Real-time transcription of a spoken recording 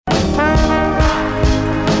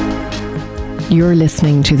You're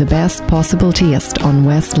listening to The Best Possible Taste on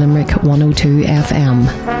West Limerick 102 FM.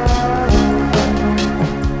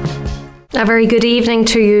 A very good evening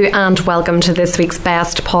to you and welcome to this week's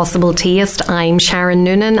Best Possible Taste. I'm Sharon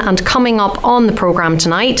Noonan, and coming up on the programme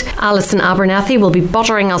tonight, Alison Abernethy will be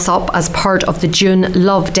buttering us up as part of the June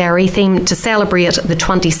Love Dairy theme to celebrate the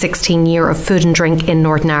 2016 year of food and drink in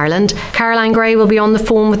Northern Ireland. Caroline Gray will be on the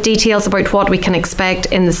phone with details about what we can expect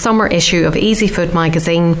in the summer issue of Easy Food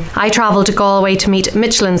magazine. I travel to Galway to meet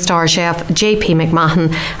Michelin star chef JP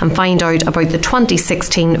McMahon and find out about the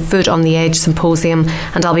 2016 Food on the Edge Symposium,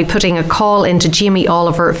 and I'll be putting a call into Jamie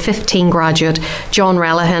Oliver 15 graduate John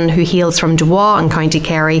Relihan, who hails from Duwa in County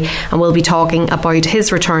Kerry, and we'll be talking about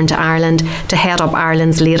his return to Ireland to head up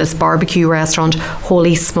Ireland's latest barbecue restaurant,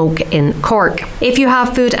 Holy Smoke in Cork. If you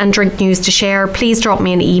have food and drink news to share, please drop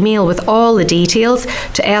me an email with all the details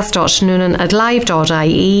to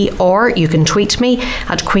s.noonan@live.ie, or you can tweet me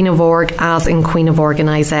at Queen of Org, as in Queen of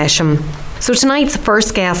Organisation. So tonight's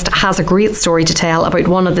first guest has a great story to tell about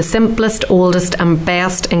one of the simplest, oldest and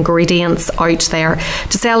best ingredients out there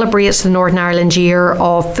to celebrate the Northern Ireland year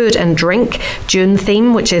of food and drink June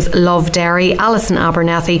theme, which is Love Dairy. Alison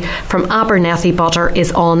Abernethy from Abernethy Butter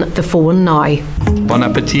is on the phone now. Bon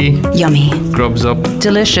appetit. Yummy. Grubs up.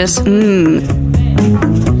 Delicious.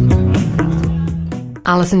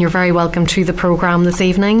 Alison, you're very welcome to the programme this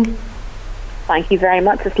evening. Thank you very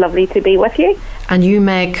much. It's lovely to be with you. And you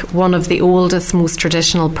make one of the oldest, most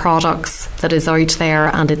traditional products that is out there,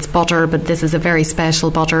 and it's butter, but this is a very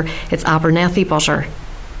special butter. It's Abernethy butter.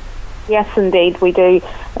 Yes, indeed, we do.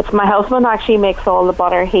 It's my husband actually makes all the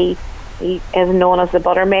butter. He is known as the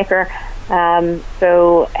butter maker,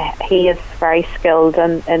 so he is very skilled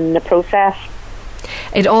in the process.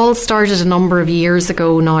 It all started a number of years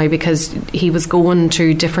ago now, because he was going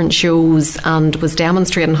to different shows and was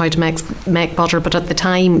demonstrating how to make butter, but at the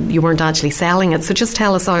time you weren't actually selling it. So just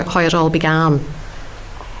tell us how it all began.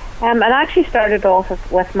 It actually started off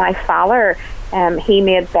with my father. He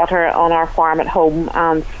made butter on our farm at home,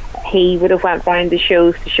 and he would have went round the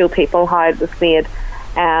shows to show people how it was made.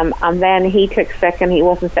 And then he took sick and he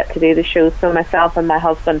wasn't fit to do the shows, so myself and my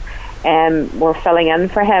husband were filling in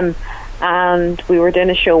for him. And we were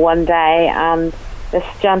doing a show one day, and this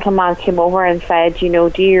gentleman came over and said, do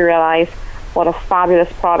you realise what a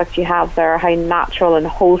fabulous product you have there, how natural and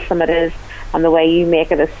wholesome it is, and the way you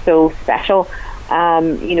make it is so special.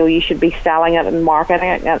 You should be selling it and marketing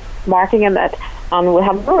it. And we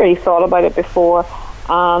hadn't really thought about it before,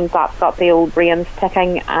 and that got the old brains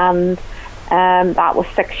ticking, and that was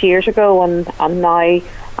 6 years ago, and now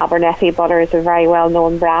Abernethy Butter is a very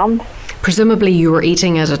well-known brand. Presumably you were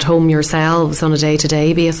eating it at home yourselves on a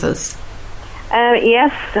day-to-day basis.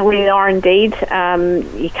 Yes, we are indeed.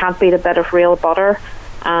 You can't beat a bit of real butter,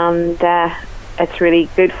 and it's really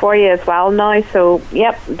good for you as well now. So,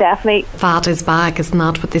 yep, definitely. Fat is back, isn't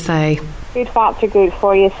that what they say? Good fats are good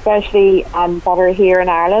for you, especially butter here in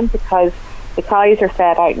Ireland, because the cows are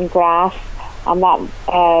fed out in grass, and that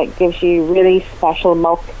gives you really special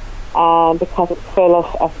milk because it's full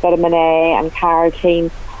of vitamin A and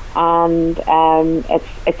carotene. And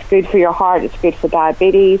it's good for your heart, it's good for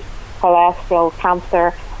diabetes, cholesterol,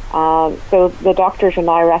 cancer. So the doctors are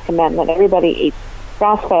now recommending that everybody eats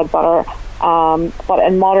grass-fed butter, but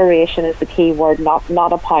in moderation is the key word,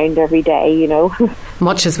 not a pound every day,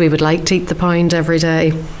 Much as we would like to eat the pound every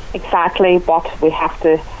day. Exactly, but we have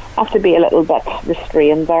to be a little bit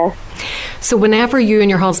restrained there. So whenever you and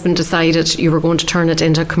your husband decided you were going to turn it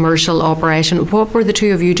into a commercial operation, what were the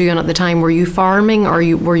two of you doing at the time? Were you farming, or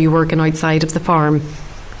were you working outside of the farm?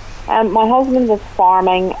 My husband was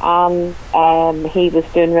farming, and he was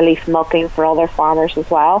doing relief milking for other farmers as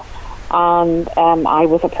well. And I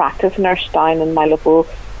was a practice nurse down in my local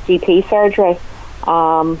GP surgery.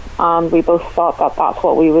 And we both thought that that's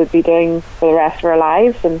what we would be doing for the rest of our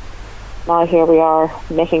lives. And now here we are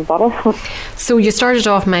making butter. So you started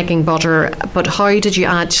off making butter, but how did you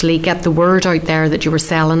actually get the word out there that you were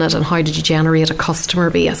selling it, and how did you generate a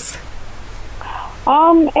customer base?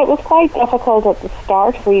 It was quite difficult at the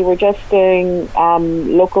start. We were just doing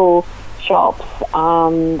local shops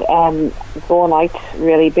and going out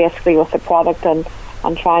really basically with the product and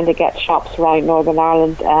trying to get shops around Northern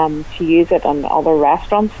Ireland to use it, and other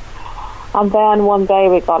restaurants. And then one day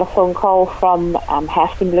we got a phone call from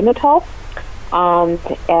Heston Blumenthal, and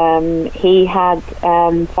he had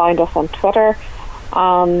found us on Twitter,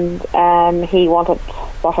 and he wanted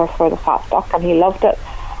butter for the fat duck, and he loved it.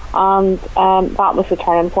 And that was the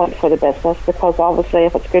turning point for the business, because obviously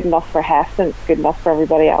if it's good enough for Heston, it's good enough for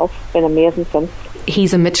everybody else. It's been amazing since.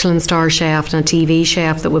 He's a Michelin star chef and a TV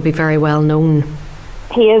chef that would be very well known.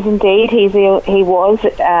 He is indeed. He was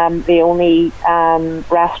the only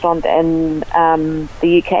restaurant in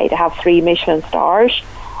the UK to have 3 Michelin stars,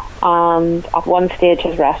 and at one stage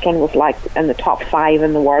his restaurant was like in the top 5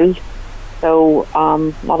 in the world. So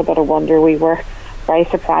not a bit of wonder we were very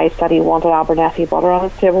surprised that he wanted Abernethy butter on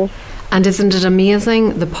his table. And isn't it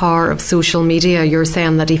amazing the power of social media? You're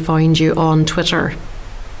saying that he found you on Twitter.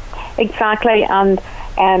 Exactly, and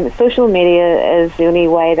social media is the only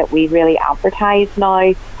way that we really advertise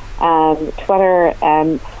now. Twitter,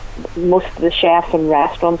 most of the chefs and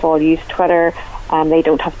restaurants all use Twitter, and they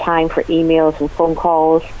don't have time for emails and phone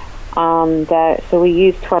calls, and so we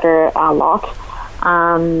use Twitter a lot,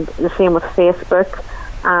 and the same with Facebook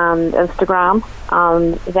and Instagram.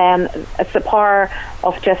 And then it's the power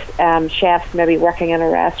of just chefs maybe working in a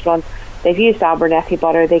restaurant. They've used Abernethy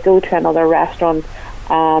butter, they go to another restaurant,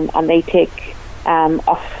 and they take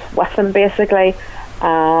us with them basically.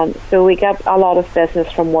 So we get a lot of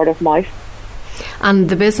business from word of mouth. And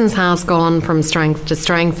the business has gone from strength to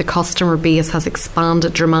strength. The customer base has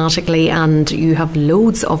expanded dramatically, and you have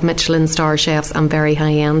loads of Michelin star chefs and very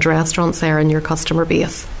high-end restaurants there in your customer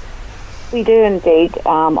base. We do indeed.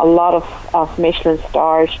 A lot of Michelin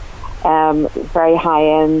stars, very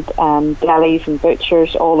high-end delis and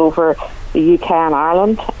butchers all over the UK and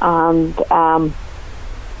Ireland. And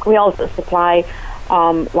we also supply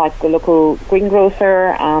like the local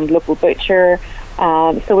greengrocer and local butcher.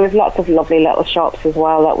 So we have lots of lovely little shops as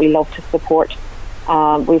well that we love to support.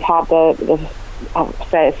 We've had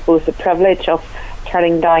I suppose the privilege of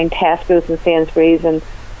turning down Tesco's and Sainsbury's and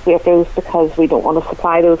Waitrose because we don't want to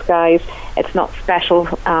supply those guys. It's not special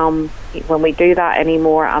when we do that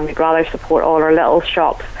anymore, and we'd rather support all our little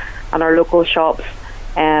shops and our local shops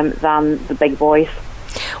than the big boys.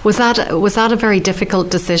 Was that a very difficult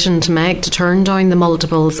decision to make, to turn down the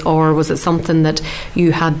multiples, or was it something that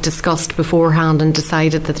you had discussed beforehand and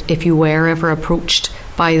decided that if you were ever approached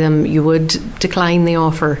by them you would decline the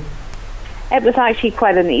offer? It was actually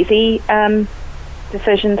quite an easy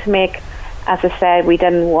decision to make. As I said, we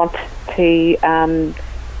didn't want to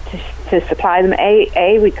supply them.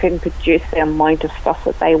 A, we couldn't produce the amount of stuff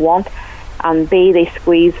that they want, and B, they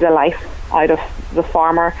squeeze the life out of the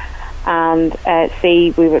farmer. And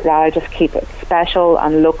C, we would rather just keep it special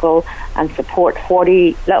and local and support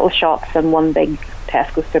 40 little shops and one big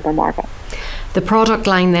Tesco supermarket. The product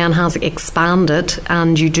line then has expanded,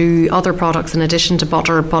 and you do other products in addition to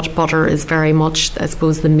butter, but butter is very much, I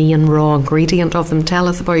suppose, the main raw ingredient of them. Tell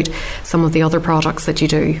us about some of the other products that you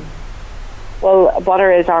do. Well,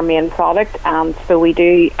 butter is our main product, and so we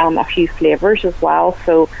do a few flavours as well.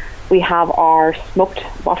 So we have our smoked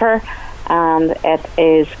butter, and it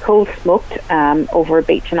is cold smoked over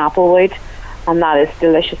beech and applewood, and that is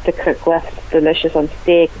delicious to cook with. It's delicious on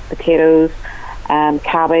steak, potatoes,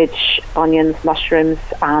 cabbage, onions, mushrooms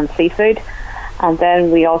and seafood. And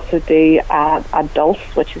then we also do a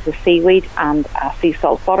dulse, which is a seaweed and a sea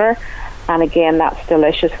salt butter, and again that's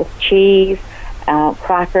delicious with cheese,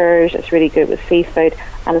 crackers. It's really good with seafood,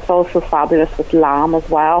 and it's also fabulous with lamb as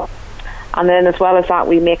well. And then as well as that,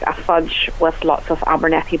 we make a fudge with lots of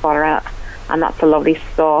Abernethy butter in it, and that's a lovely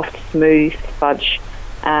soft smooth fudge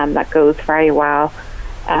that goes very well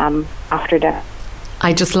after dinner.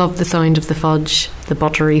 I just love the sound of the fudge, the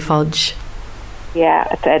buttery fudge. Yeah,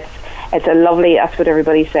 it's a lovely, that's what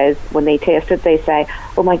everybody says when they taste it. They say,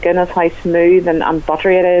 oh my goodness, how smooth and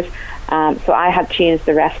buttery it is. So I had changed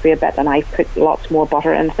the recipe a bit, and I put lots more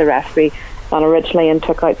butter into the recipe than originally and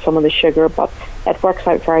took out some of the sugar, but it works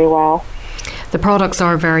out very well. The products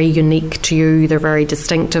are very unique to you, they're very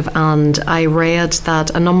distinctive, and I read that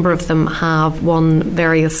a number of them have won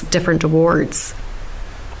various different awards.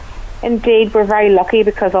 Indeed, we're very lucky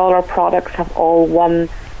because all our products have all won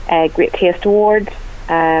Great Taste Awards,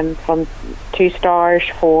 from 2 stars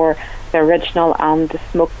for the original and the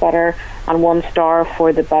smoked butter, and 1 star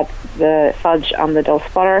for the fudge and the dulse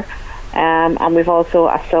butter. And we've also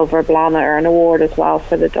a Silver Blana Earn Award as well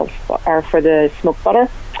for the for the smoked butter,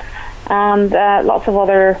 and lots of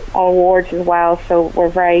other awards as well. So we're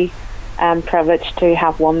very privileged to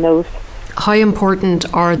have won those. How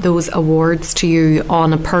important are those awards to you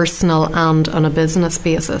on a personal and on a business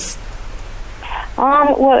basis?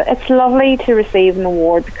 Well, it's lovely to receive an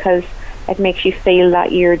award because it makes you feel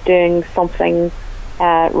that you're doing something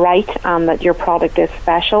right and that your product is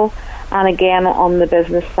special. And again, on the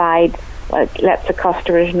business side, it lets the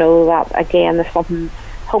customers know that again there's something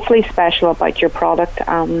hopefully special about your product,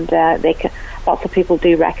 and lots of people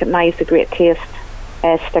do recognise the Great Taste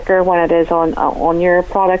sticker when it is on your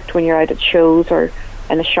product when you're out at shows or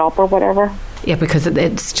in a shop or whatever. Yeah, because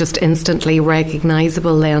it's just instantly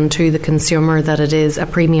recognisable then to the consumer that it is a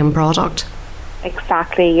premium product.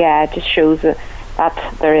 Exactly, yeah. It just shows that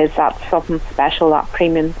there is that something special, that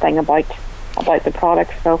premium thing about the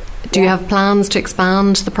product. So, do you have plans to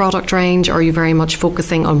expand the product range, or are you very much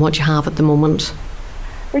focusing on what you have at the moment?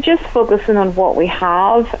 We're just focusing on what we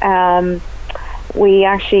have. We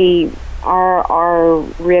actually are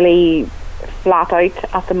really flat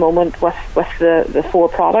out at the moment with the 4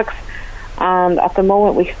 products, and at the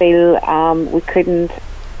moment we feel we couldn't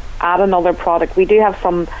add another product. We do have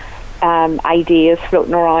some ideas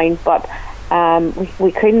floating around, but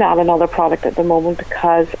we couldn't add another product at the moment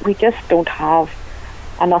because we just don't have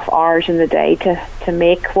enough hours in the day to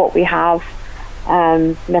make what we have,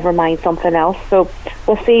 never mind something else. So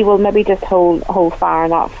we'll see. We'll maybe just hold fire on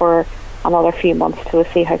that for another few months to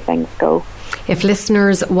see how things go. If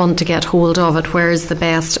listeners want to get hold of it, where is the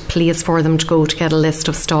best place for them to go to get a list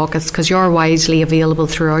of stockists? Because you're widely available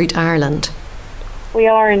throughout Ireland. We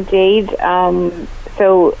are indeed.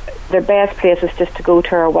 So the best place is just to go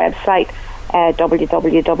to our website,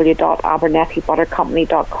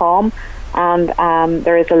 www.abernethybuttercompany.com, and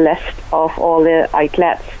there is a list of all the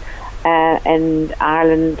outlets in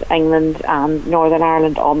Ireland, England and Northern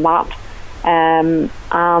Ireland on that, and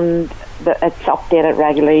it's updated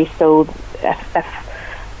regularly, so if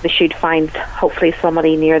they should find hopefully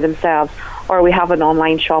somebody near themselves, or we have an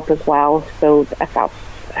online shop as well, so if that's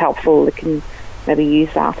helpful they can maybe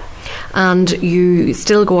use that. And you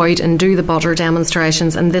still go out and do the butter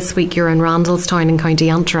demonstrations, and this week you're in Randalstown in County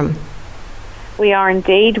Antrim. We are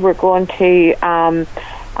indeed. We're going to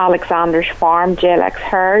Alexander's Farm, JLX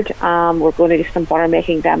Herd. We're going to do some butter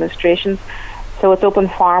making demonstrations. So it's open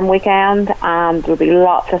farm weekend, and there'll be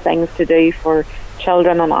lots of things to do for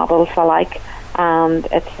children and adults alike, and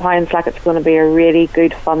it sounds like it's going to be a really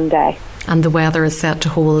good fun day. And the weather is set to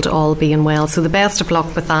hold, all being well. So the best of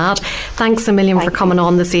luck with that. Thanks a million for coming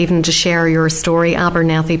on this evening to share your story.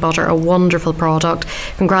 Abernethy butter, a wonderful product.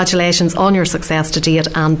 Congratulations on your success to date,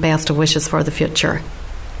 and best of wishes for the future.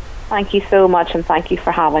 Thank you so much, and thank you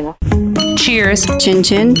for having us. Cheers. Chin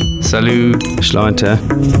chin. Salut. Sláinte.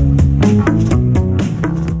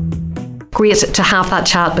 Great to have that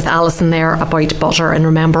chat with Alison there about butter, and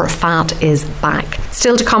remember, fat is back.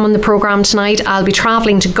 Still to come on the programme tonight, I'll be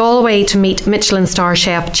travelling to Galway to meet Michelin star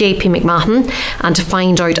chef JP McMahon and to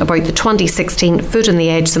find out about the 2016 Food on the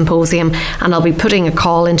Edge Symposium, and I'll be putting a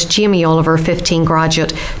call into Jamie Oliver 15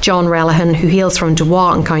 graduate John Relihan, who hails from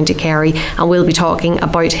Duwa in County Kerry, and we'll be talking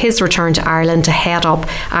about his return to Ireland to head up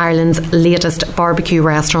Ireland's latest barbecue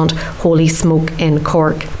restaurant, Holy Smoke in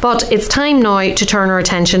Cork. But it's time now to turn our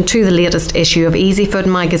attention to the latest issue of Easy Food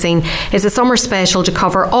magazine. It's a summer special to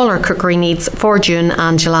cover all our cookery needs for June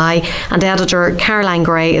and July, and editor Caroline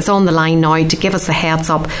Gray is on the line now to give us a heads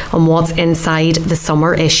up on what's inside the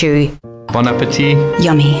summer issue. Bon appetit.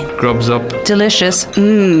 Yummy. Grubs up. Delicious.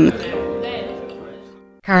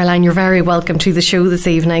 Caroline, you're very welcome to the show this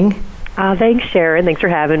evening. Thanks, Sharon. Thanks for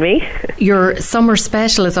having me. Your summer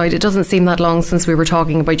special is out. It doesn't seem that long since we were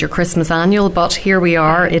talking about your Christmas annual, but here we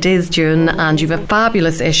are. It is June, and you've a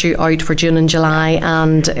fabulous issue out for June and July,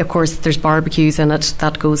 and of course there's barbecues in it.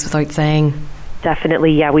 That goes without saying.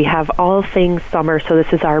 Definitely, yeah. We have all things summer, so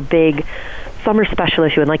this is our big summer special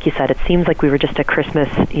issue, and like you said, it seems like we were just at Christmas,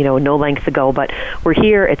 no length ago, but we're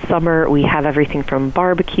here, it's summer. We have everything from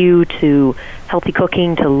barbecue to healthy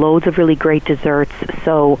cooking to loads of really great desserts.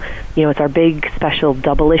 So, it's our big special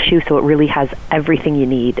double issue, so it really has everything you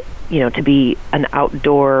need, to be an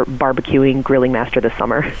outdoor barbecuing, grilling master this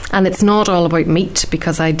summer. And it's not all about meat,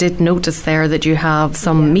 because I did notice there that you have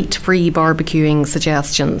some meat-free barbecuing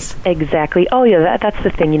suggestions. Exactly. Oh yeah, that's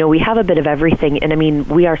the thing. We have a bit of everything, and I mean,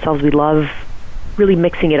 we ourselves, we love really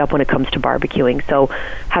mixing it up when it comes to barbecuing. So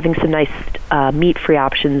having some nice meat-free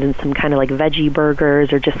options and some kind of like veggie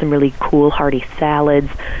burgers or just some really cool hearty salads.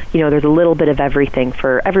 There's a little bit of everything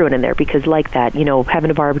for everyone in there, because like that,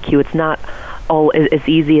 having a barbecue, it's not all as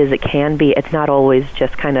easy as it can be. It's not always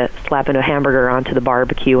just kind of slapping a hamburger onto the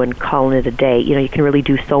barbecue and calling it a day. You can really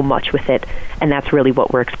do so much with it, and that's really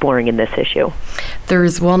what we're exploring in this issue.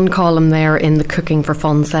 There's one column there in the Cooking for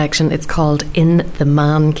Fun section. It's called In the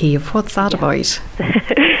Man Cave. What's that about?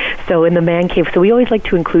 So in the man cave, so we always like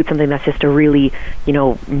to include something that's just a really,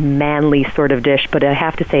 manly sort of dish, but I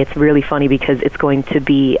have to say it's really funny because it's going to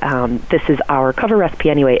be, this is our cover recipe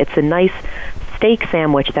anyway. It's a nice steak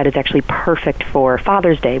sandwich that is actually perfect for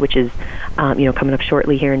Father's Day, which is, coming up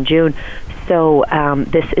shortly here in June. So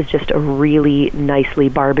this is just a really nicely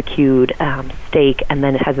barbecued steak, and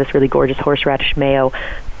then it has this really gorgeous horseradish mayo.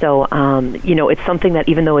 So, it's something that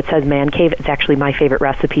even though it says man cave, it's actually my favorite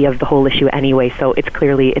recipe of the whole issue anyway, so it's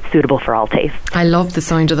suitable for all tastes. I love the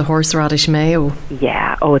sound of the horseradish mayo.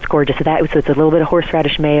 Yeah, it's gorgeous. So it's a little bit of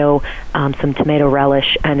horseradish mayo, some tomato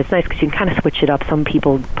relish, and it's nice because you can kind of switch it up. Some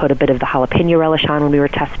people put a bit of the jalapeno relish on when we were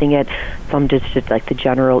testing it. Some just like the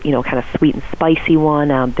general, kind of sweet and spicy one.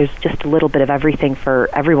 There's just a little bit of everything for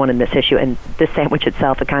everyone in this issue, and this sandwich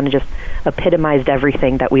itself, it kind of just epitomized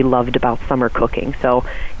everything that we loved about summer cooking. So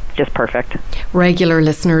just perfect. Regular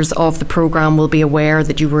listeners of the programme will be aware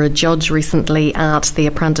that you were a judge recently at the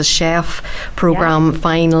Apprentice Chef programme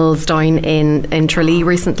finals down in Tralee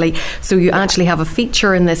recently. So you actually have a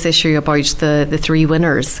feature in this issue about the three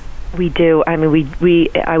winners. We do. I mean,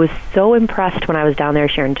 I was so impressed when I was down there,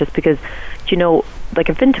 Sharon, just because,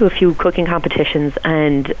 I've been to a few cooking competitions,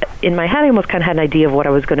 and in my head I almost kind of had an idea of what I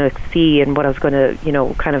was going to see and what I was going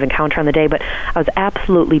to, kind of encounter on the day, but I was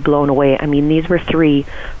absolutely blown away. I mean, these were three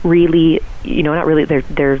really, not really,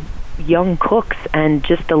 they're young cooks, and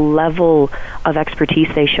just the level of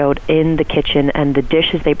expertise they showed in the kitchen and the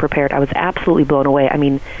dishes they prepared, I was absolutely blown away. I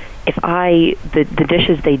mean, the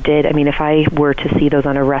dishes they did, I mean, if I were to see those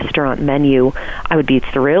on a restaurant menu, I would be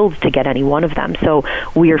thrilled to get any one of them. So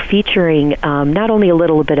we are featuring not only a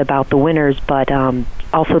little bit about the winners, but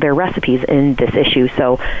also their recipes in this issue.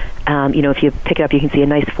 So, if you pick it up, you can see a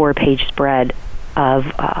nice 4-page spread of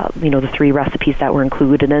the three recipes that were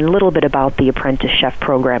included, and a little bit about the Apprentice Chef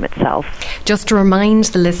program itself. Just to remind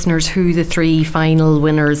the listeners who the three final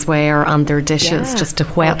winners were and their dishes, just to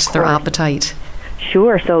whet their appetite.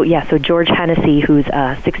 Sure. So George Hennessy, who's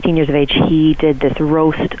 16 years of age, he did this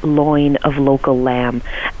roast loin of local lamb.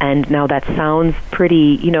 And now that sounds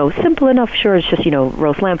pretty, simple enough. Sure, it's just,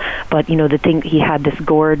 roast lamb. But, the thing, he had this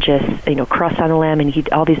gorgeous, crust on the lamb, and he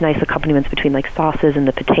all these nice accompaniments between, like, sauces and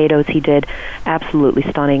the potatoes he did. Absolutely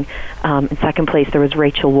stunning. In second place, there was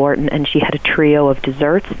Rachel Wharton, and she had a trio of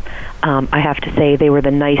desserts. I have to say they were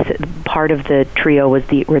the nicest. Part of the trio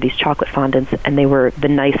were these chocolate fondants, and they were the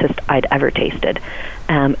nicest I'd ever tasted.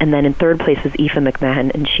 And then in third place was Aoife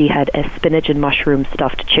McMahon, and she had a spinach and mushroom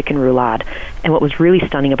stuffed chicken roulade. And what was really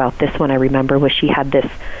stunning about this one, I remember, was she had this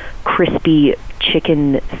crispy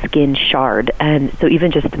chicken skin shard. And so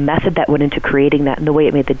even just the method that went into creating that and the way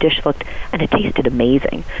it made the dish look, and it tasted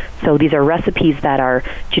amazing. So these are recipes that are,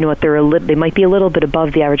 they might be a little bit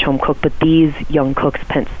above the average home cook, but these young cooks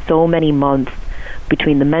spent so many months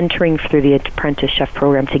between the mentoring through the Apprentice Chef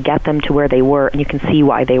program to get them to where they were, and you can see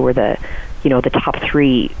why they were the top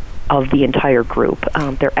three of the entire group.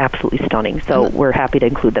 They're absolutely stunning, so we're happy to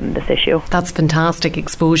include them in this issue. That's fantastic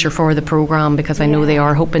exposure for the programme, because I know they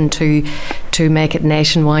are hoping to make it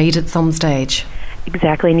nationwide at some stage.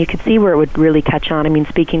 Exactly, and you could see where it would really catch on. I mean,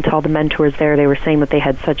 speaking to all the mentors there, they were saying that they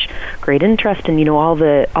had such great interest in, all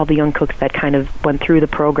the young cooks that kind of went through the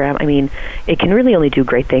program. I mean, it can really only do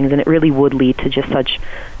great things, and it really would lead to just such,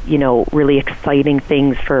 really exciting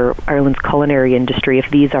things for Ireland's culinary industry if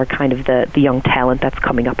these are kind of the young talent that's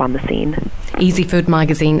coming up on the scene. Easy Food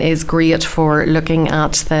magazine is great for looking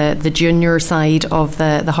at the junior side of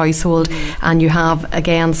the household, and you have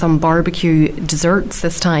again some barbecue desserts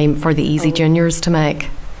this time for the Easy Juniors to make.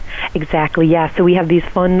 Exactly, yeah. So we have these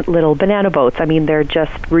fun little banana boats. I mean, they're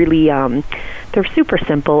just really, they're super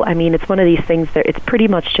simple. I mean, it's one of these things that it's pretty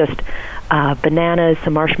much just bananas,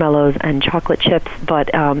 some marshmallows, and chocolate chips. But,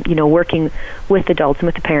 working with adults and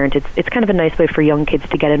with the parent, it's kind of a nice way for young kids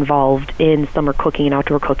to get involved in summer cooking and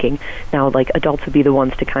outdoor cooking. Now, like, adults would be the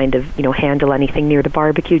ones to kind of, handle anything near the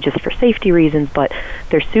barbecue just for safety reasons, but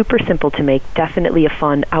they're super simple to make. Definitely a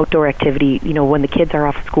fun outdoor activity. When the kids are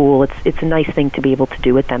off school, it's a nice thing to be able to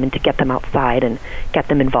do with them and to get them outside and get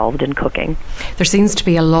them involved in cooking. There seems to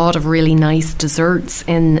be a lot of really nice desserts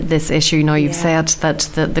in this issue. Now, you've said that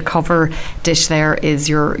the cover dish there is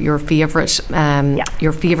your favourite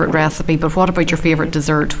recipe, but what about your favourite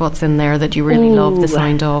dessert? What's in there that you really love the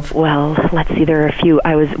sound of? Well, let's see, there are a few.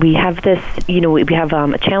 We have this, we have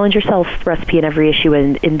a challenge yourself recipe in every issue,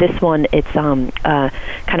 and in this one it's kind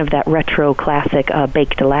of that retro classic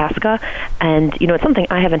baked Alaska, and it's something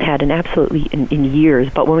I haven't had in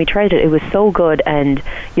years, but when we tried it was so good, and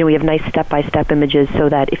we have nice step-by-step images so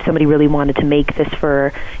that if somebody really wanted to make this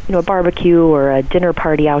for a barbecue or a dinner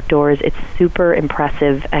party outdoors, it's super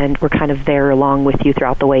impressive, and we're kind of there along with you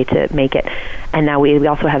throughout the way to make it. And now we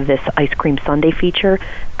also have this ice cream sundae feature,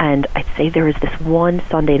 and I'd say there is this one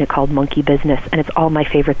sundae called Monkey Business, and it's all my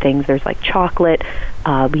favorite things. There's like chocolate,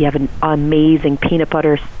 We have an amazing peanut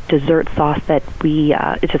butter dessert sauce that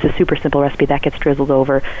it's just a super simple recipe that gets drizzled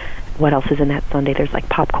over. What else is in that sundae? There's like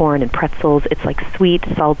popcorn and pretzels. It's like sweet,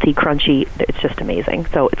 salty, crunchy. It's just amazing.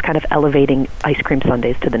 So it's kind of elevating ice cream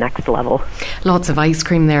sundaes to the next level. Lots of ice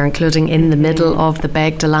cream there, including in the middle of the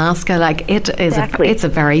baked Alaska. Like it's a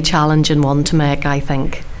very challenging one to make, I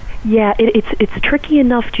think. Yeah, it's tricky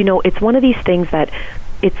enough. It's one of these things that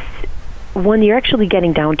it's when you're actually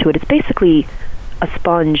getting down to it. It's basically a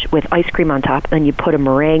sponge with ice cream on top, and you put a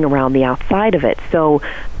meringue around the outside of it. So,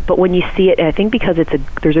 but when you see it, I think because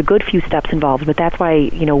there's a good few steps involved, but that's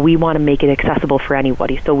why, we want to make it accessible for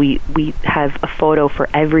anybody. So we have a photo for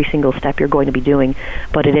every single step you're going to be doing,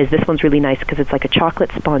 but this one's really nice because it's like a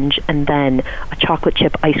chocolate sponge and then a chocolate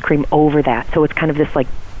chip ice cream over that. So it's kind of this like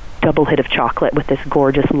double hit of chocolate with this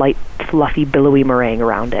gorgeous, light, fluffy, billowy meringue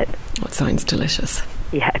around it. Oh, it sounds delicious.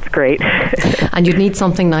 Yeah, it's great. And you'd need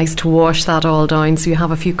something nice to wash that all down, so you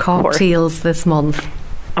have a few cocktails this month.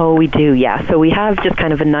 Oh, we do, yeah. So we have just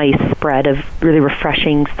kind of a nice spread of really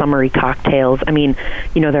refreshing, summery cocktails. I mean,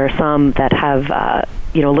 there are some that have, a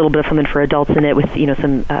little bit of something for adults in it with,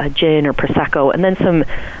 some gin or Prosecco, and then some,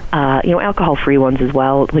 alcohol-free ones as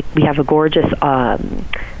well. Like we have a gorgeous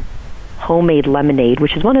homemade lemonade,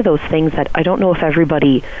 which is one of those things that I don't know if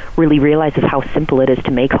everybody really realizes how simple it is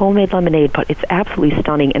to make homemade lemonade, but it's absolutely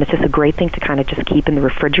stunning, and it's just a great thing to kind of just keep in the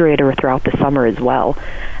refrigerator throughout the summer as well.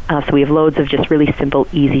 So we have loads of just really simple,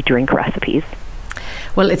 easy drink recipes.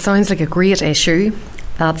 Well, it sounds like a great issue.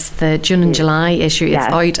 That's the June and July issue. It's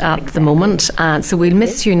out at the moment. So we'll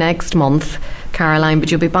miss you next month, Caroline,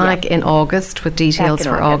 but you'll be back in August with details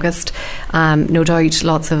for August. No doubt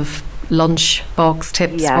lots of lunch box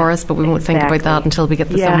tips for us, but we won't think about that until we get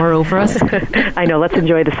the summer over us. I know, let's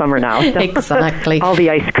enjoy the summer now. So. Exactly. All the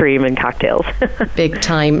ice cream and cocktails. Big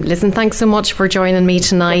time. Listen, thanks so much for joining me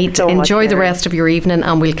tonight. So enjoy much, the rest of your evening,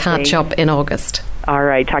 and we'll catch up in August. All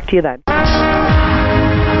right, talk to you then.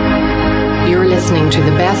 You're listening to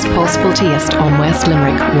The Best Possible Taste on West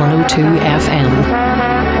Limerick 102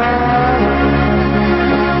 FM.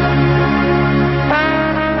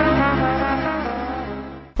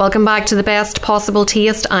 Welcome back to The Best Possible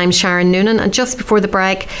Taste. I'm Sharon Noonan, and just before the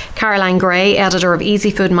break, Caroline Gray, editor of Easy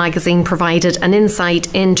Food magazine, provided an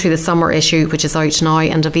insight into the summer issue, which is out now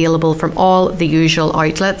and available from all the usual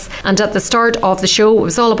outlets. And at the start of the show, it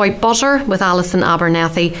was all about butter with Alison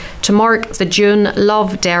Abernethy to mark the June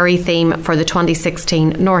Love Dairy theme for the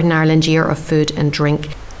 2016 Northern Ireland Year of Food and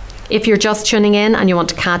Drink. If you're just tuning in and you want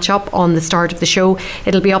to catch up on the start of the show,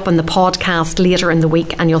 it'll be up on the podcast later in the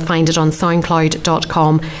week, and you'll find it on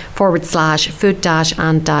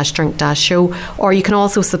soundcloud.com/food-and-drink-show, or you can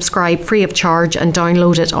also subscribe free of charge and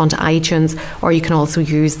download it onto iTunes, or you can also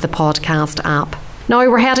use the podcast app. Now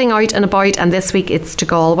we're heading out and about, and this week it's to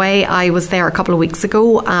Galway. I was there a couple of weeks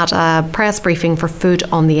ago at a press briefing for Food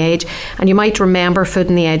on the Edge, and you might remember Food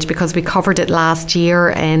on the Edge because we covered it last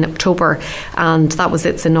year in October, and that was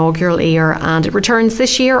its inaugural year, and it returns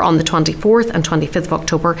this year on the 24th and 25th of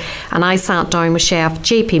October, and I sat down with chef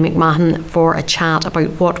JP McMahon for a chat about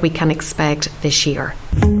what we can expect this year.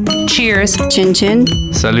 Cheers. Chin chin.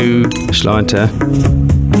 Salut. Sláinte.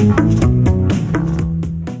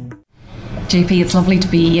 JP, it's lovely to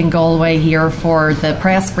be in Galway here for the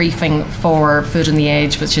press briefing for Food on the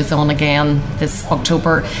Edge, which is on again this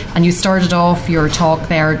October. And you started off your talk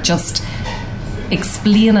there just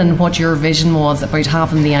explaining what your vision was about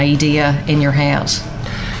having the idea in your head.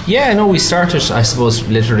 Yeah, no, we started, I suppose,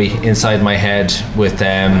 literally inside my head with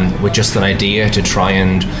just an idea to try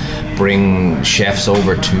and bring chefs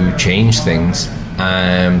over to change things.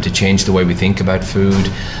 To change the way we think about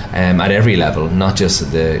food at every level, not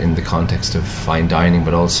just in the context of fine dining,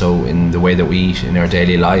 but also in the way that we eat in our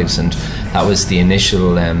daily lives. And that was the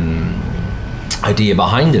initial idea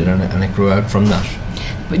behind it, and it grew out from that.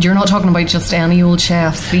 But you're not talking about just any old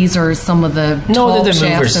chefs. These are some of the top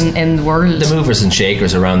chefs in the world. The movers and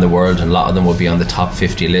shakers around the world, and a lot of them would be on the top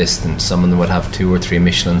 50 list, and some of them would have 2 or 3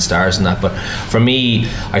 Michelin stars and that. But for me,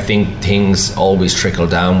 I think things always trickle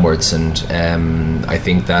downwards, and I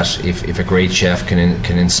think that if a great chef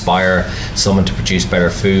can inspire someone to produce better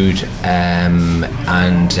food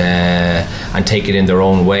and take it in their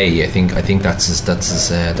own way, I think that's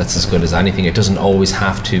as good as anything. It doesn't always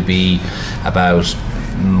have to be about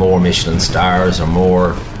more Michelin stars or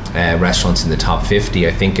more restaurants in the top 50.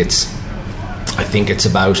 I think I think it's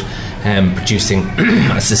about producing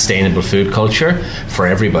a sustainable food culture for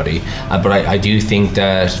everybody. But I do think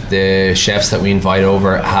that the chefs that we invite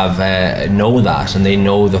over have know that, and they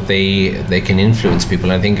know that they can influence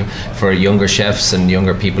people. And I think for younger chefs and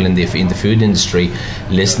younger people in the food industry,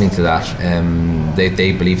 listening to that,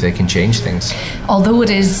 they believe they can change things. Although it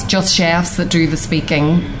is just chefs that do the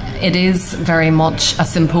speaking, it is very much a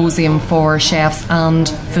symposium for chefs and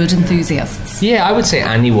food enthusiasts. Yeah, I would say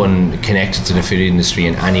anyone connected to the food industry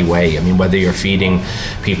in any way. I mean, whether you're feeding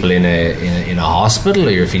people in a hospital,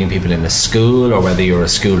 or you're feeding people in a school, or whether you're a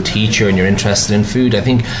school teacher and you're interested in food, I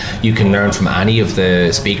think you can learn from any of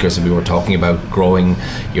the speakers. We were talking about growing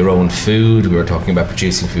your own food, we were talking about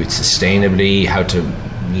producing food sustainably, how to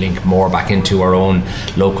link more back into our own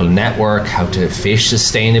local network, how to fish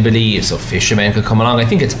sustainably, so fishermen could come along. I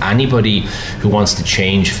think it's anybody who wants to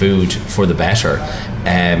change food for the better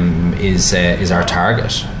is our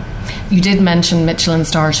target. You did mention Michelin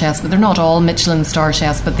star chefs, but they're not all Michelin star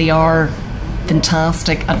chefs, but they are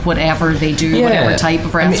fantastic at whatever they do, whatever type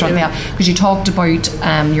of restaurant they have. Because you talked about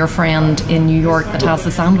your friend in New York that has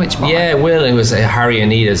the sandwich bar. Yeah, Will, it was Harry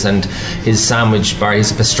Anita's, and his sandwich bar,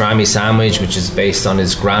 his pastrami sandwich, which is based on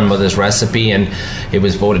his grandmother's recipe, and it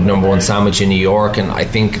was voted #1 sandwich in New York. And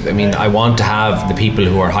I want to have the people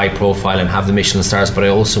who are high profile and have the Michelin stars, but I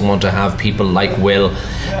also want to have people like Will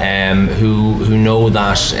who know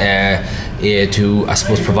that to, I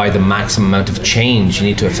suppose, provide the maximum amount of change, you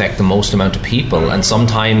need to affect the most amount of people. And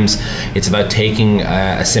sometimes it's about taking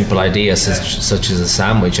a simple idea such as a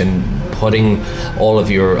sandwich and putting all of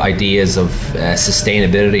your ideas of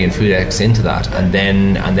sustainability and food ethics into that, and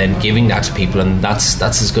then giving that to people, and that's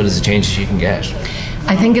as good as a change as you can get.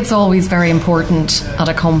 I think it's always very important at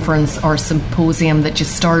a conference or symposium that you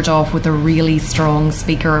start off with a really strong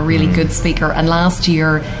speaker, a really good speaker. And last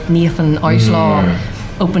year, Nathan Outlaw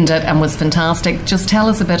opened it and was fantastic. Just tell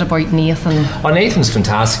us a bit about Nathan. Oh, Nathan's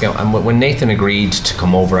fantastic. And when Nathan agreed to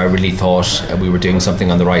come over, I really thought we were doing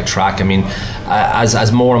something on the right track. I mean,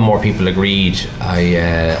 as more and more people agreed,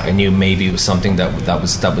 I knew maybe it was something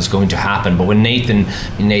that was going to happen. But when Nathan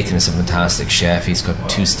is a fantastic chef. He's got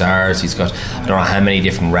 2 stars. He's got, I don't know how many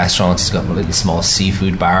different restaurants. He's got little small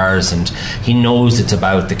seafood bars, and he knows it's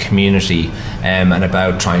about the community and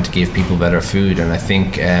about trying to give people better food. And I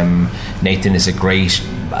think Nathan is a great,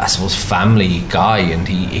 I suppose, family guy, and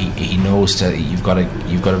he knows that you've got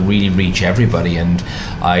to really reach everybody. And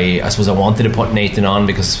I suppose I wanted to put Nathan on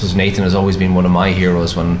because I suppose Nathan has always been one of my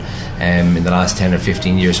heroes when in the last 10 or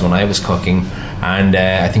 15 years when I was cooking, and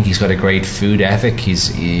I think he's got a great food ethic.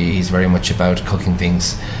 He's very much about cooking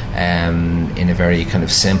things in a very kind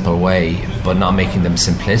of simple way, but not making them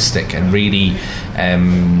simplistic, and really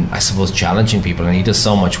I suppose challenging people. And he does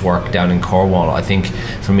so much work down in Cornwall. I think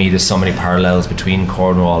for me there's so many parallels between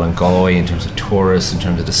Cornwall and Galway in terms of tourists, in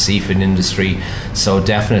terms of the seafood industry. So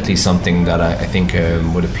definitely something that I think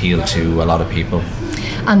would appeal to a lot of people.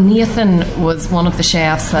 And Nathan was one of the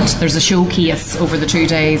chefs that there's a showcase over the 2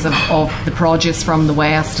 days of the produce from the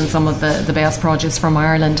West and some of the best produce from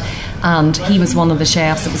Ireland, and he was one of the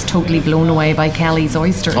chefs that was totally blown away by Kelly's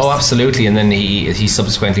oysters. Oh, absolutely. And then he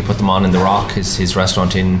subsequently put them on in The Rock, his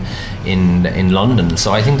restaurant in London.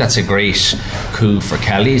 So I think that's a great coup for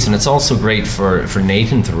Kelly's, and it's also great for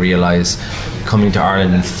Nathan to realise, coming to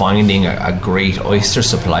Ireland and finding a great oyster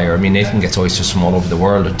supplier. I mean, Nathan gets oysters from all over the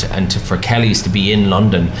world, and for Kelly's to be in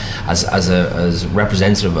London as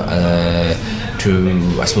representative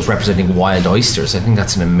to, I suppose, representing wild oysters, I think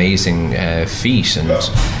that's an amazing feat. And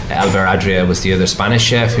Albert Adria was the other Spanish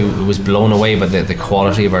chef who was blown away by the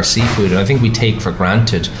quality of our seafood. And I think we take for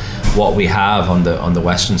granted what we have on the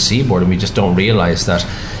Western Seaboard, and we just don't realise that.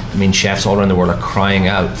 I mean, chefs all around the world are crying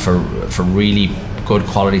out for really good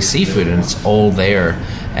quality seafood, and it's all there.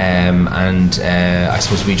 I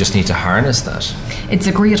suppose we just need to harness that. It's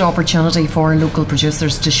a great opportunity for local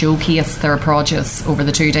producers to showcase their produce over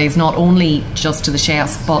the 2 days, not only just to the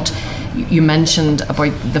chefs, but you mentioned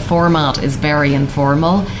about the format is very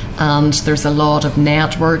informal, and there's a lot of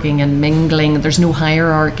networking and mingling. There's no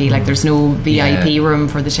hierarchy, like there's no VIP room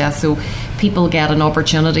for the chefs, so people get an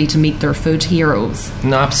opportunity to meet their food heroes.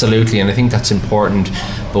 No, absolutely, and I think that's important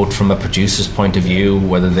both from a producer's point of view,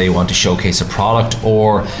 whether they want to showcase a product,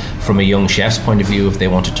 or from a young chef's point of view, if they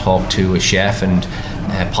want to talk to a chef and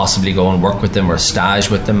possibly go and work with them or stage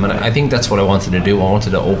with them. And I think that's what I wanted to do. I wanted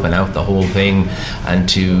to open out the whole thing and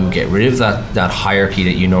to get rid of that hierarchy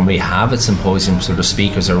that you normally have at symposiums, where the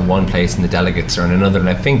speakers are in one place and the delegates are in another. And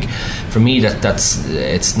I think for me that's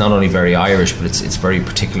it's not only very Irish, but it's very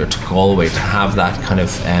particular to Galway to have that kind of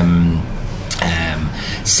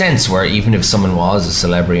sense where even if someone was a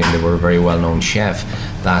celebrity and they were a very well-known chef,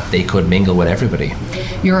 that they could mingle with everybody.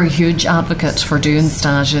 You're a huge advocate for doing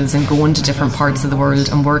stages and going to different parts of the world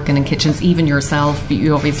and working in kitchens. Even yourself,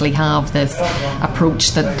 you obviously have this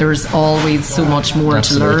approach that there's always so much more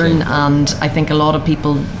Absolutely. to learn, and I think a lot of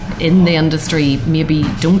people in the industry maybe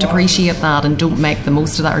don't appreciate that and don't make the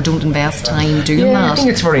most of that, or don't invest time doing that. I think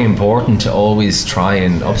it's very important to always try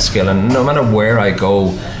and upskill, and no matter where I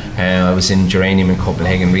go. I was in Geranium in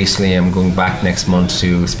Copenhagen recently. I'm going back next month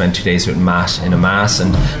to spend 2 days with Matt in a mass,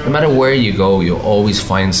 and no matter where you go, you always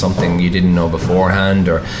find something you didn't know beforehand,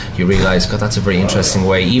 or you realise, God, that's a very interesting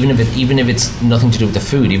way, even if it's nothing to do with the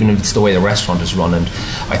food, even if it's the way the restaurant is run. And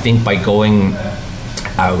I think by going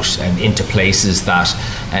out and into places that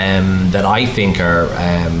I think are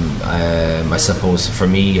I suppose for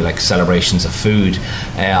me like celebrations of food,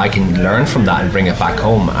 I can learn from that and bring it back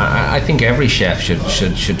home. I think every chef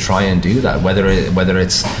should try and do that, whether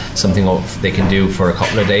it's something they can do for a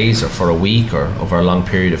couple of days or for a week or over a long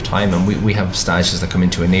period of time. And we have stages that come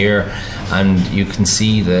into an ear, and you can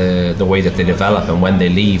see the way that they develop and when they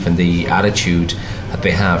leave, and the attitude that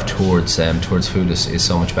they have towards food is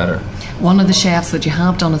so much better. One of the chefs that you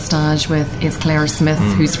have done a stage with is Claire Smith,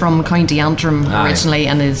 who's from County Antrim originally,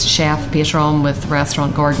 and is chef patron with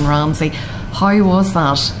restaurant Gordon Ramsay. How was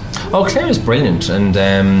that? Oh, Claire is brilliant, and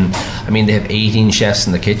I mean they have 18 chefs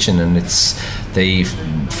in the kitchen, and they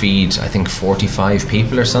feed I think 45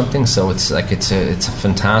 people or something. So it's a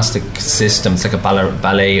fantastic system. It's like a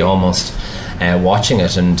ballet almost. Watching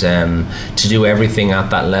it, and to do everything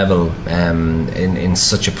at that level in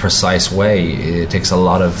such a precise way, it takes a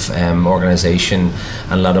lot of organisation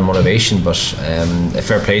and a lot of motivation, but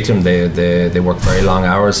fair play to them. They work very long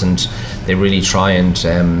hours, and they really try and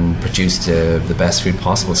produce the best food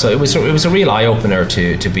possible. So it was a real eye-opener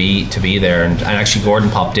to be there, and actually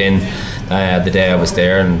Gordon popped in the day I was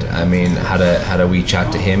there, and I mean had a wee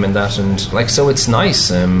chat to him and that, and so it's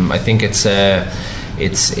nice. I think it's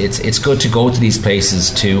good to go to these places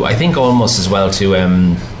to, I think almost as well to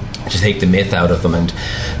take the myth out of them, and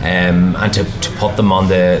to put them on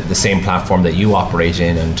the same platform that you operate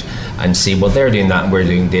in, and see, well, they're doing that and we're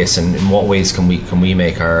doing this, and in what ways can we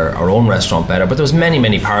make our own restaurant better. But there's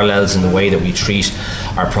many parallels in the way that we treat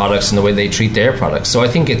our products and the way they treat their products. So I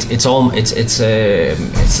think it's a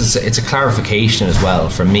clarification as well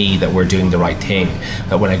for me that we're doing the right thing,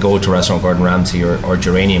 that when I go to restaurant Gordon Ramsay or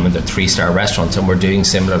Geranium, and they're 3-star restaurants and we're doing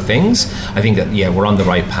similar things, I think that we're on the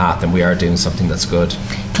right path and we are doing something that's good.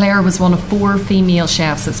 Claire was one of 4 female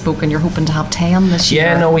chefs that spoke, and you're hoping to have 10 this year.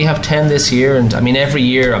 Yeah, no, we have 10 this year, and I mean every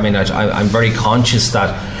year, I mean I'm very conscious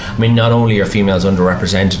that, I mean, not only are females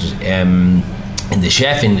underrepresented in the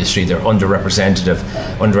chef industry, they're underrepresented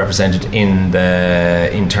in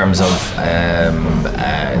terms of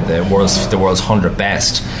the world's 100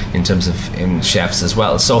 best in chefs as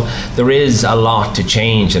well. So there is a lot to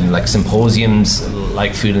change, and like symposiums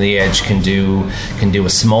like Food on the Edge can do a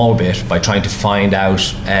small bit by trying to find out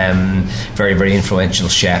very, very influential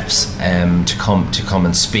chefs to come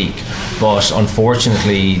and speak. But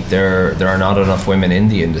unfortunately, there are not enough women in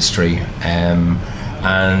the industry.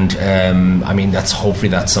 And I mean, hopefully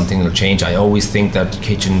that's something that'll change. I always think that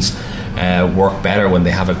kitchens work better when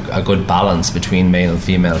they have a good balance between male and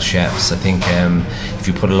female chefs. I think if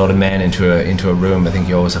you put a lot of men into a room, I think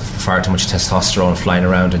you always have far too much testosterone flying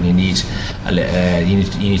around, and you need to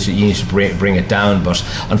bring it down. But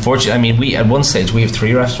unfortunately, I mean, at one stage we have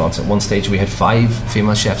 3 restaurants. At one stage we had 5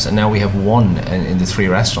 female chefs, and now we have 1 in the 3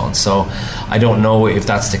 restaurants. So I don't know if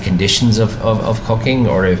that's the conditions of cooking,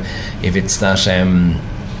 or if it's that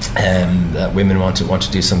that women want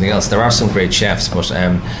to do something else. There are some great chefs, but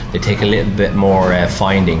they take a little bit more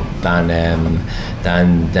finding than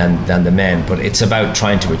the men. But it's about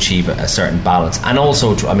trying to achieve a certain balance. And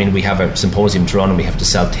also, I mean, we have a symposium to run, and we have to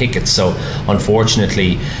sell tickets. So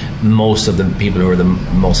unfortunately, most of the people who are the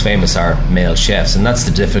most famous are male chefs, and that's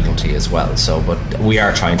the difficulty as well. So, but we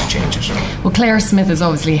are trying to change it. Well, Claire Smith is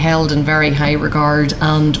obviously held in very high regard,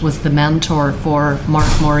 and was the mentor for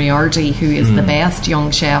Mark Moriarty, who is the best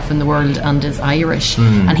young chef in the world and is Irish.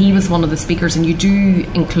 And he was one of the speakers, and you do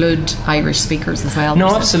include Irish speakers as well.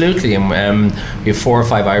 No, absolutely. And we have 4 or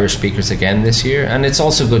 5 Irish speakers again this year, and it's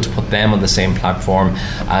also good to put them on the same platform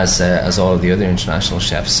as all of the other international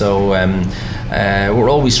chefs. So we're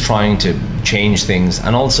always trying to change things,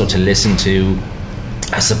 and also to listen to,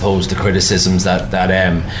 I suppose, the criticisms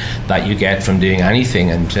that you get from doing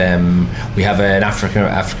anything. And we have an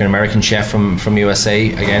African American chef from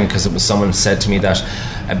USA, again, because it was someone said to me that,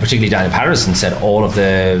 particularly Daniel Patterson said, all of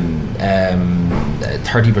the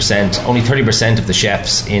 30%, only 30% of the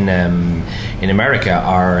chefs in in America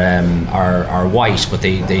are white, but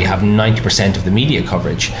they have 90% of the media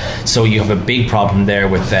coverage. So you have a big problem there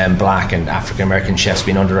with black and African American chefs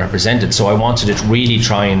being underrepresented. So I wanted to really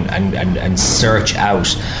try and search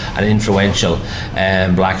out an influential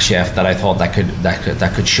black chef that I thought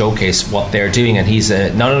that could showcase what they're doing. And he's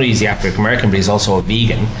not only is he African American, but he's also a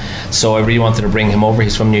vegan. So I really wanted to bring him over.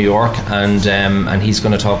 He's from New York, and he's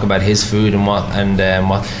going to talk about his food and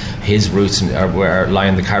what his roots lie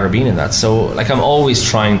in the Caribbean and that. So like I'm always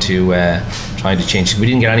trying to change. We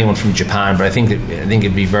didn't get anyone from Japan, but I think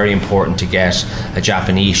it'd be very important to get a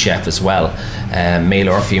Japanese chef as well, male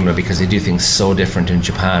or female, because they do things so different in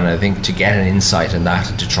Japan. And I think to get an insight in that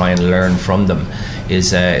and to try and learn from them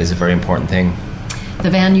is a very important thing. The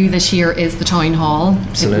venue this year is the Town Hall.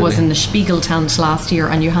 Absolutely. It was in the Spiegel tent last year,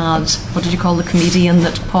 and you had, what did you call the comedian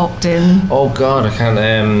that popped in? Oh God, I can't.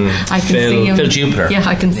 I can see him. Phil Jupiter. Yeah,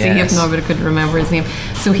 I can see him now, but I couldn't remember his name.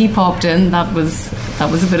 So he popped in. That was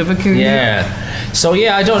a bit of a coup. Yeah. So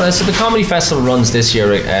yeah, I don't know. So the comedy festival runs this year.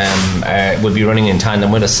 Will be running in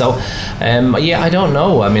tandem with us. So I don't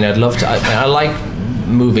know. I mean, I'd love to. I like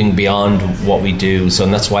moving beyond what we do, so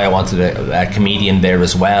and that's why I wanted a comedian there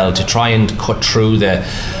as well, to try and cut through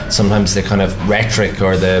sometimes the kind of rhetoric,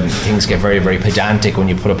 or the things get very, very pedantic when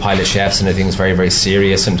you put a pile of chefs and things very, very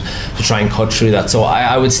serious, and to try and cut through that. So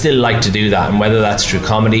I would still like to do that, and whether that's through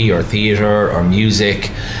comedy or theatre or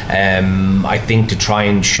music, I think to try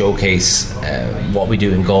and showcase what we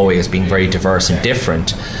do in Galway as being very diverse and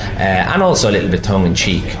different, and also a little bit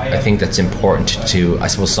tongue-in-cheek. I think that's important to, I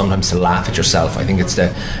suppose, sometimes to laugh at yourself. I think it's the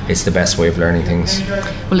best way of learning things.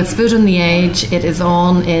 Well, it's Food on the Edge. It is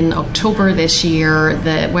on in October this year.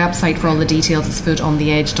 The website for all the details is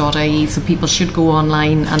foodontheedge.ie, so people should go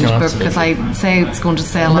online and book, because I say it's going to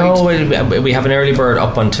sell out. No, we have an early bird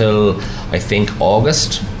up until I think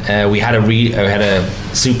August. We had a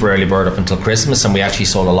super early bird up until Christmas, and we actually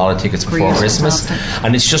sold a lot of tickets before Christmas. Fantastic.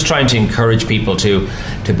 And it's just trying to encourage people to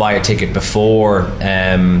buy a ticket before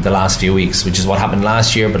the last few weeks, which is what happened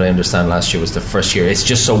last year, but I understand last year was the first year. It's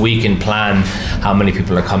just so we can plan how many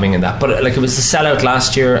people are coming in that. But like, it was the sellout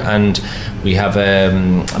last year, and we have a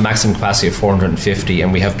maximum capacity of 450,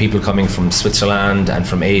 and we have people coming from Switzerland and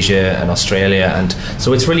from Asia and Australia, and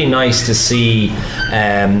so it's really nice to see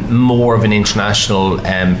more of an international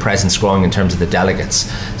presence growing in terms of the delegates.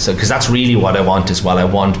 So because that's really what I want as well. I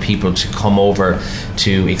want people to come over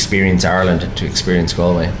to experience Ireland, to experience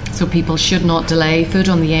Galway. So people should not delay.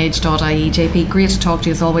 Foodontheedge.ie. JP, great to talk to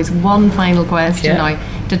you as always. One final question now.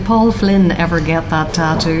 Did Paul Flynn ever get that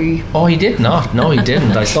tattoo? Oh, he did not. No, he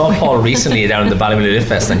didn't. I saw Paul recently down at the Ballymena Lit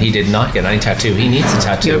Fest, and he did not get any tattoo. He needs a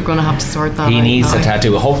tattoo. You're going to have to sort that out. He needs a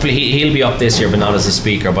tattoo. Hopefully he'll be up this year, but not as a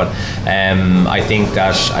speaker. But I think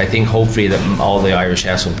hopefully that all the Irish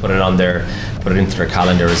chefs will put it into their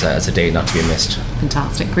calendar as a date not to be missed.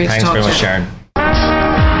 Fantastic. Great Thanks to talk very to much, you. Sharon.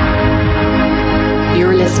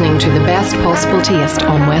 You're listening to the best possible taste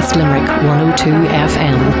on West Limerick 102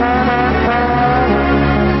 FM.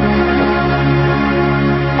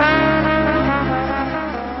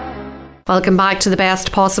 Welcome back to the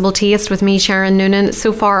best possible taste with me, Sharon Noonan.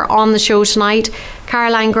 So far on the show tonight,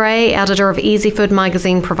 Caroline Gray, editor of Easy Food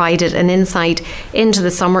magazine, provided an insight into the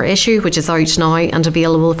summer issue, which is out now and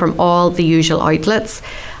available from all the usual outlets.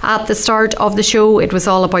 At the start of the show, it was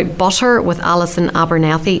all about butter with Alison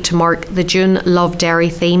Abernethy to mark the June Love Dairy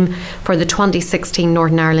theme for the 2016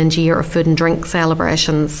 Northern Ireland Year of Food and Drink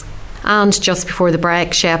celebrations. And just before the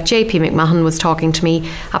break, Chef JP McMahon was talking to me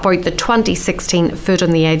about the 2016 Food on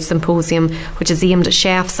the Edge Symposium, which is aimed at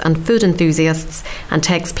chefs and food enthusiasts and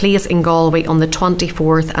takes place in Galway on the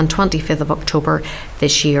 24th and 25th of October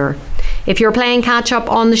this year. If you're playing catch up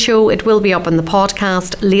on the show, it will be up on the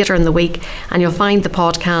podcast later in the week, and you'll find the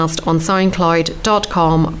podcast on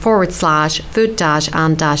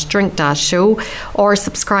soundcloud.com/food-and-drink-show, or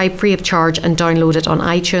subscribe free of charge and download it on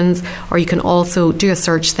iTunes, or you can also do a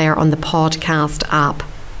search there on the podcast app.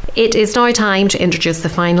 It is now time to introduce the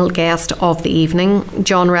final guest of the evening.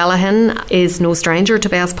 John Relihan is no stranger to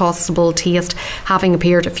Best Possible Taste, having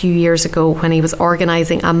appeared a few years ago when he was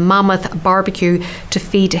organising a mammoth barbecue to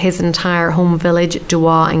feed his entire home village,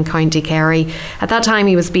 Dua, in County Kerry. At that time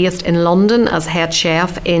he was based in London as head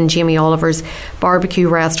chef in Jamie Oliver's barbecue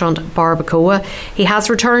restaurant Barbacoa. He has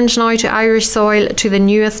returned now to Irish soil to the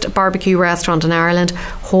newest barbecue restaurant in Ireland,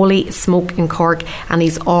 Holy Smoke in Cork, and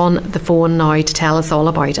he's on the phone now to tell us all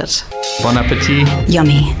about it. Bon appetit.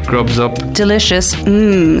 Yummy. Grubs up. Delicious.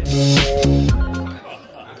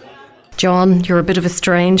 John, you're a bit of a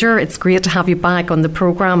stranger. It's great to have you back on the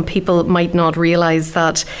programme. People might not realise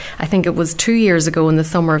that I think it was 2 years ago in the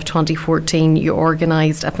summer of 2014 you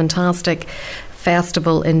organised a fantastic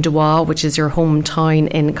festival in Dua, which is your hometown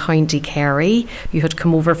in County Kerry. You had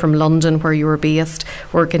come over from London, where you were based,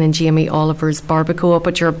 working in Jamie Oliver's Barbacoa,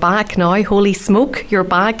 but you're back now. Holy smoke, you're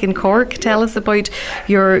back in Cork. Tell us about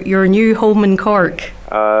your new home in Cork.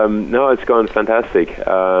 No, it's gone fantastic.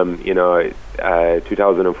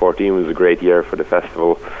 2014 was a great year for the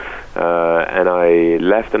festival, and I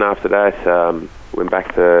left, and after that went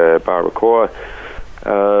back to Barbacoa.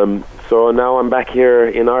 So now I'm back here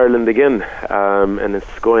in Ireland again, and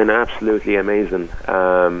it's going absolutely amazing.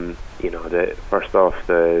 First off,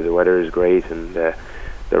 the weather is great, and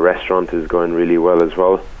the restaurant is going really well as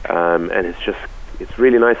well. And it's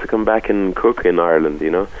really nice to come back and cook in Ireland,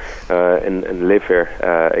 and live here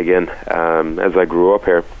again. As I grew up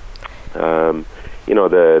here, the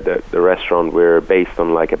restaurant, we're based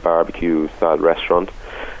on like a barbecue style restaurant.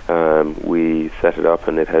 We set it up,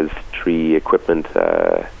 and it has 3 equipment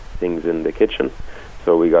things in the kitchen.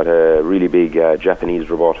 So we got a really big Japanese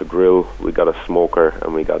Robota grill, we got a smoker,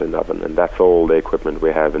 and we got an oven, and that's all the equipment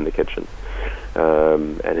we have in the kitchen.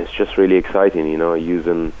 And it's just really exciting,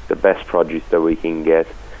 using the best produce that we can get,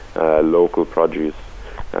 local produce,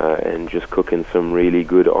 and just cooking some really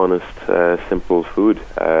good, honest, simple food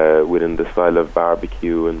within the style of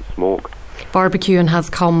barbecue and smoke. Barbecuing has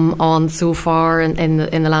come on so far in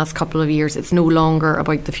the last couple of years. It's no longer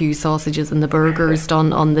about the few sausages and the burgers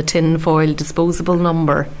done on the tin foil disposable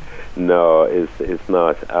number. No, it's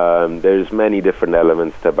not. There's many different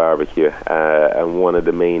elements to barbecue, and one of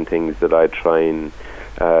the main things that I try and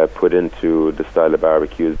put into the style of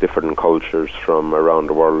barbecue is different cultures from around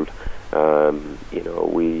the world.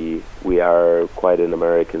 We are quite an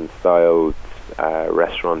American style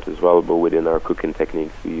restaurant as well, but within our cooking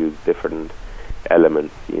techniques we use different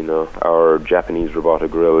elements. Our Japanese Robota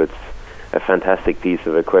grill, it's a fantastic piece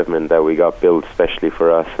of equipment that we got built specially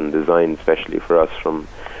for us and designed specially for us from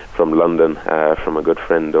London, from a good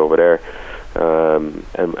friend over there,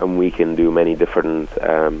 and we can do many different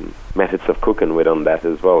methods of cooking within that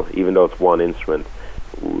as well. Even though it's one instrument,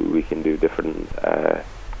 we can do different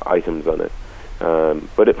items on it.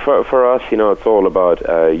 But for us, it's all about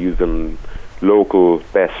using local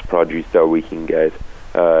best produce that we can get,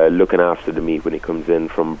 looking after the meat when it comes in,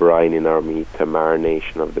 from brining our meat to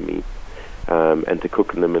marination of the meat, and to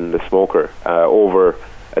cooking them in the smoker over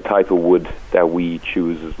a type of wood that we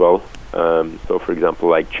choose as well. So for example,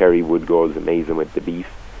 like cherry wood goes amazing with the beef,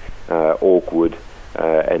 oak wood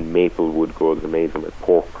and maple wood goes amazing with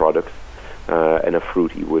pork products, and a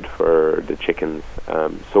fruity wood for the chickens.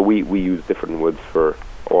 So we use different woods for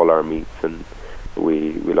all our meats, and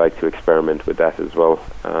we like to experiment with that as well,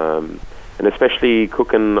 and especially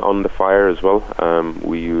cooking on the fire as well.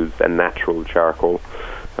 We use a natural charcoal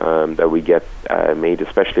that we get made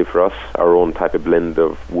especially for us, our own type of blend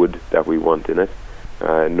of wood that we want in it.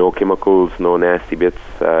 No chemicals, no nasty bits,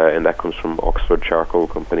 and that comes from Oxford Charcoal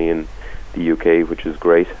Company in the UK, which is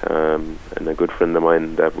great, and a good friend of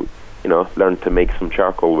mine that learned to make some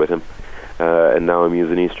charcoal with him, and now I'm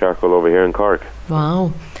using his charcoal over here in Cork.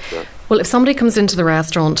 Wow. Yeah. Well, if somebody comes into the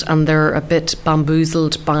restaurant and they're a bit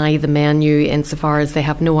bamboozled by the menu insofar as they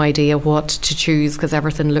have no idea what to choose because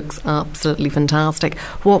everything looks absolutely fantastic,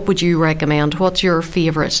 what would you recommend? What's your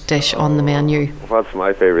favourite dish on the menu? What's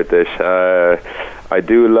my favourite dish? I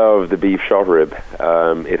do love the beef short rib.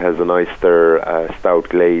 It has an oyster stout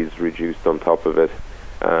glaze reduced on top of it.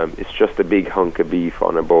 It's just a big hunk of beef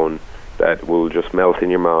on a bone that will just melt in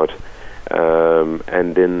your mouth.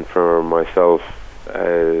 And then for myself,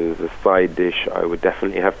 as a side dish, I would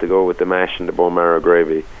definitely have to go with the mash and the bone marrow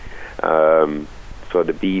gravy. So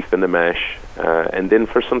the beef and the mash, and then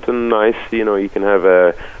for something nice, you can have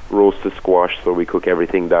a roasted squash. So we cook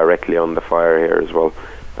everything directly on the fire here as well.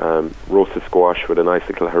 Roasted squash with a nice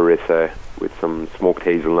little harissa with some smoked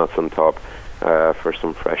hazelnuts on top, for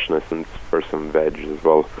some freshness and for some veg as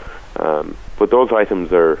well. But those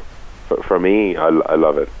items are, for me, I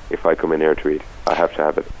love it. If I come in here to eat, I have to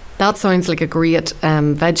have it. That sounds like a great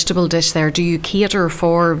vegetable dish there. Do you cater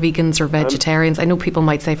for vegans or vegetarians? I know people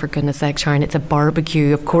might say, for goodness sake, Sharon, it's a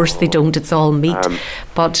barbecue. Of course they don't, it's all meat.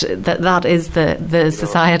 But that is the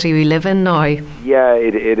society we live in now. Yeah,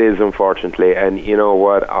 it is, unfortunately. And you know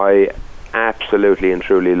what? I absolutely and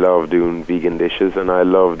truly love doing vegan dishes, and I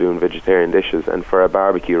love doing vegetarian dishes. And for a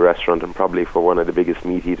barbecue restaurant, and probably for one of the biggest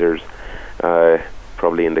meat eaters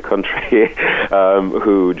probably in the country,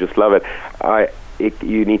 who just love it,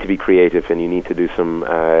 you need to be creative, and you need to do some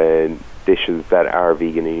dishes that are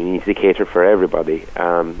vegan, and you need to cater for everybody.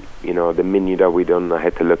 The menu that we done, I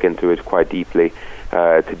had to look into it quite deeply,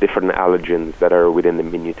 to different allergens that are within the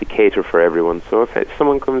menu to cater for everyone. So if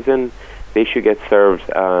someone comes in, they should get served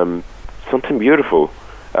something beautiful,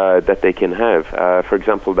 that they can have. For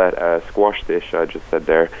example, that squash dish I just said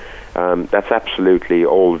there, that's absolutely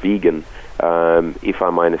all vegan, if I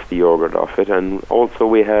minus the yogurt off it. And also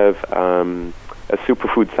we have a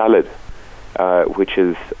superfood salad, which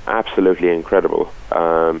is absolutely incredible.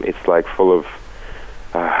 It's like full of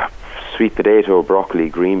sweet potato, broccoli,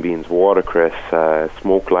 green beans, watercress,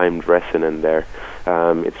 smoked lime dressing in there.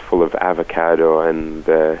 It's full of avocado, and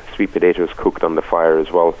sweet potatoes cooked on the fire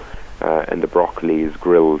as well, and the broccoli is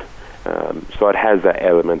grilled. So it has that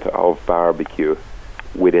element of barbecue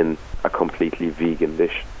within a completely vegan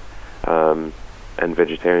dish, and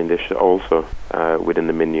vegetarian dish also within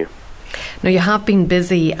the menu. Now, you have been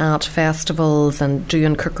busy at festivals and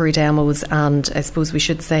doing cookery demos, and I suppose we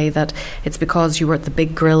should say that it's because you were at the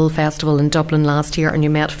Big Grill Festival in Dublin last year and you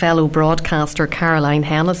met fellow broadcaster Caroline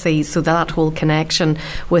Hennessy, so that whole connection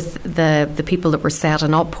with the people that were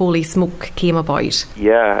setting up Holy Smoke came about.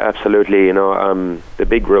 Yeah, absolutely. You know, the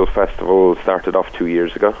Big Grill Festival started off 2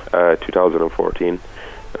 years ago, 2014.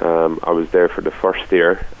 I was there for the first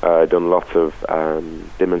year, done lots of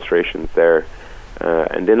demonstrations there.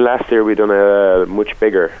 And then last year we done a much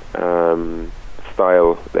bigger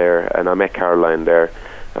style there, and I met Caroline there,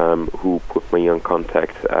 who put me in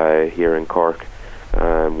contact here in Cork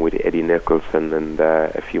with Eddie Nicholson and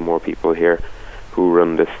a few more people here who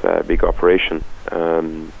run this big operation.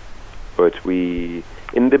 But in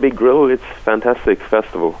the Big Grill, it's a fantastic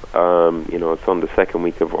festival. You know, it's on the second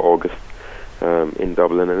week of August in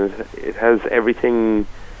Dublin, and it has everything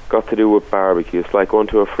got to do with barbecue. It's like going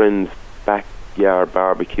to a friend's backyard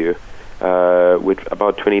barbecue with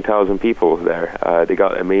about 20,000 people there. They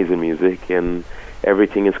got amazing music, and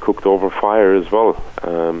everything is cooked over fire as well.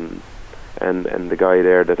 And the guy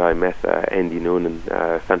there that I met, Andy Noonan,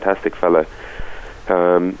 fantastic fella,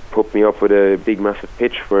 put me up with a big massive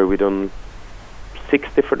pitch where we done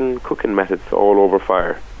 6 different cooking methods all over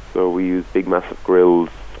fire. So we use big massive grills,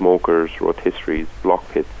 smokers, rotisseries, block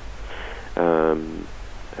pits, and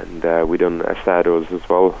we done asados as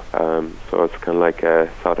well, so it's kind of like a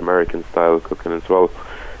South American style cooking as well.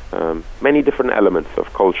 Many different elements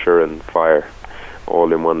of culture and fire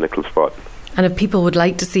all in one little spot. And if people would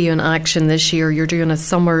like to see you in action this year, you're doing a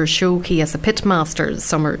summer showcase, a Pitmasters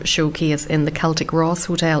summer showcase in the Celtic Ross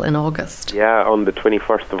Hotel in August. Yeah, on the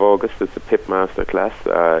 21st of August it's a Pitmaster class.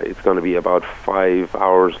 It's going to be about 5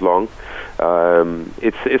 hours long.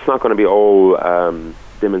 It's not going to be all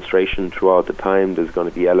demonstration throughout the time. There's going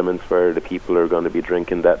to be elements where the people are going to be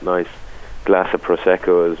drinking that nice glass of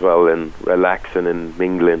Prosecco as well and relaxing and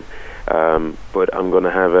mingling. But I'm going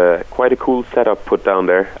to have quite a cool setup put down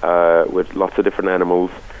there with lots of different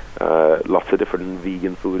animals, lots of different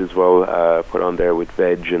vegan food as well put on there with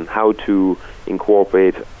veg, and how to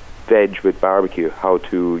incorporate veg with barbecue, how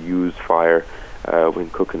to use fire when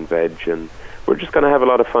cooking veg, and we're just going to have a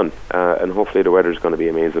lot of fun, and hopefully the weather's going to be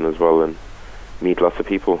amazing as well and meet lots of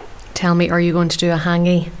people. Tell me, are you going to do a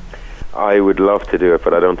hangi? I would love to do it,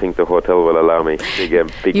 but I don't think the hotel will allow me to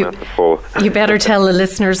get big massive full. You better tell the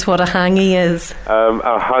listeners what a hangi is.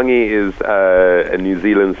 A hangi is a New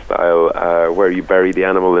Zealand style where you bury the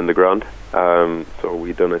animal in the ground. So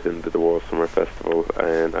we done it in the Dewar Summer Festival,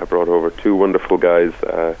 and I brought over 2 wonderful guys,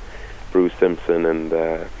 Bruce Simpson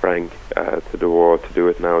and Frank, to Dewar to do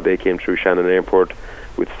it now. They came through Shannon Airport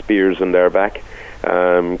with spears on their back,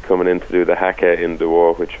 coming in to do the haka in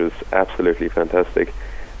Dewar, which was absolutely fantastic.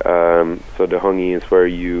 So the hangi is where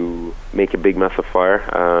you make a big massive fire.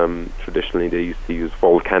 Traditionally they used to use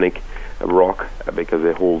volcanic rock because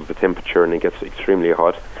it holds the temperature and it gets extremely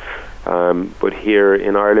hot. But here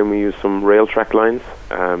in Ireland we use some rail track lines.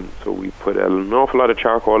 So we put an awful lot of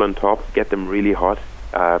charcoal on top, get them really hot,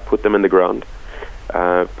 put them in the ground,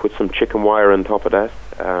 put some chicken wire on top of that,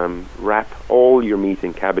 wrap all your meat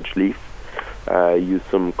in cabbage leaf, use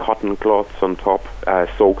some cotton cloths on top,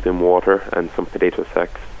 soaked in water, and some potato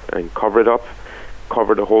sacks, and cover it up,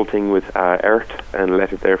 cover the whole thing with earth, and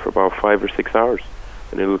let it there for about 5 or 6 hours,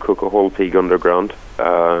 and it'll cook a whole pig underground.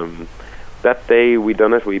 That day we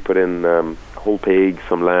done it, we put in whole pig,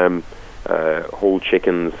 some lamb, whole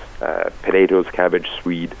chickens, potatoes, cabbage,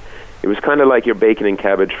 swede. It was kind of like you're baking in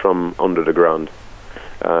cabbage from under the ground,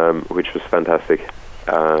 which was fantastic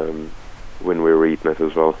when we were eating it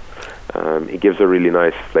as well. It gives a really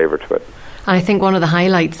nice flavour to it. I think one of the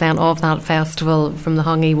highlights then of that festival from the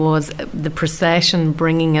hangi was the procession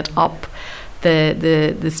bringing it up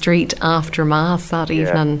the street after Mass that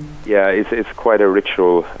evening. Yeah, it's quite a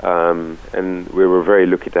ritual, and we were very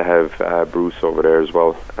lucky to have Bruce over there as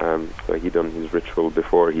well. So he done his ritual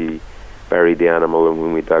before he buried the animal, and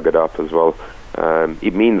when we dug it up as well.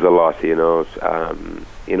 it means a lot, you know.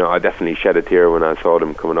 I definitely shed a tear when I saw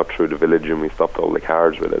them coming up through the village and we stopped all the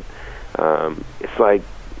cars with it. It's like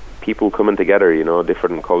people coming together, you know,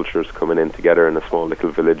 different cultures coming in together in a small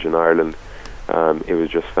little village in Ireland. It was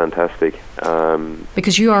just fantastic.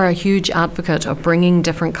 Because you are a huge advocate of bringing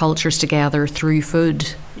different cultures together through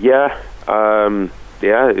food. Yeah,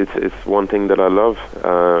 it's one thing that I love.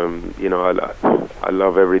 I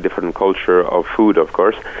love every different culture of food, of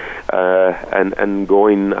course, and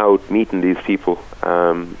going out meeting these people.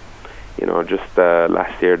 Just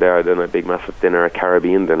last year there I done a big massive dinner, a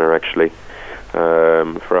Caribbean dinner actually,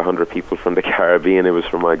 for 100 people from the Caribbean. It was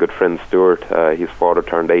for my good friend Stuart. His father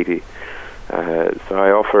turned 80. So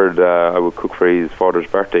I offered I would cook for his father's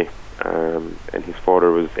birthday, and his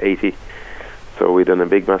father was 80. So we done a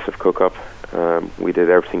big massive cook-up. We did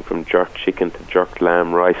everything from jerked chicken to jerked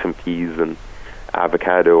lamb, rice and peas, and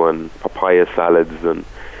avocado and papaya salads. And,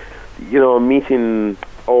 you know, meeting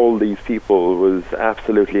all these people was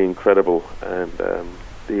absolutely incredible. And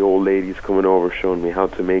the old ladies coming over showing me how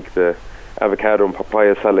to make the avocado and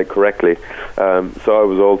papaya salad correctly. So I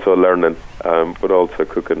was also learning, but also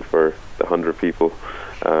cooking for the 100 people.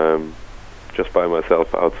 Just by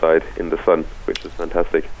myself outside in the sun, which is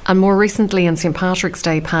fantastic. And more recently, in St. Patrick's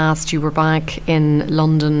Day past, you were back in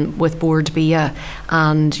London with Bord Bia,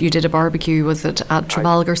 and you did a barbecue. Was it at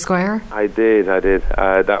Trafalgar Square? I did.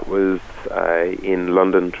 That was in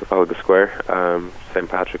London, Trafalgar Square, St.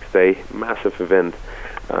 Patrick's Day, massive event.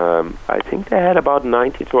 I think they had about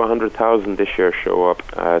 90 to 100,000 this year show up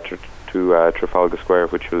to Trafalgar Square,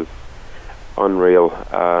 which was unreal,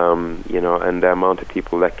 and the amount of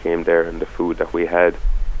people that came there and the food that we had.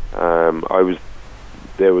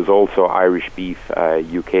 There was also Irish beef,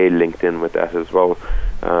 UK linked in with that as well,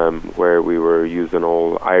 where we were using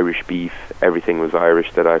all Irish beef. Everything was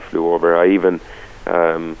Irish that I flew over. I even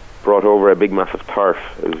brought over a big massive turf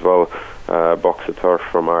as well, a box of turf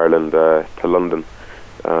from Ireland to London,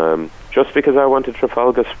 just because I wanted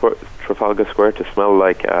Trafalgar Square to smell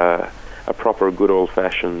like a proper good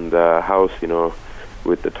old-fashioned house, you know,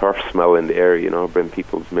 with the turf smell in the air, you know, bring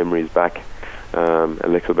people's memories back a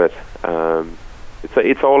little bit.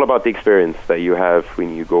 It's all about the experience that you have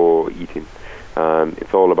when you go eating.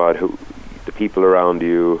 It's all about the people around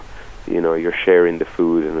you, you know, you're sharing the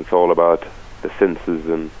food, and it's all about the senses,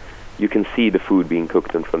 and you can see the food being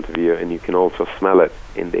cooked in front of you, and you can also smell it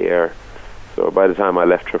in the air. So by the time I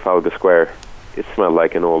left Trafalgar Square, it smelled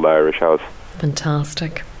like an old Irish house.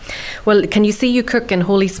 Fantastic. Well, can you see you cook in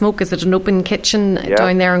Holy Smoke? Is it an open kitchen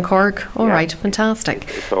down there in Cork? All right, fantastic.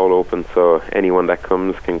 It's all open, so anyone that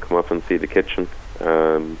comes can come up and see the kitchen.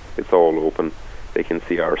 It's all open. They can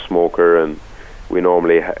see our smoker, and we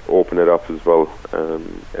normally open it up as well.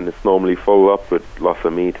 And it's normally full up with lots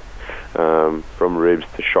of meat, from ribs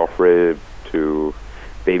to short rib to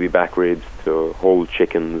baby back ribs to whole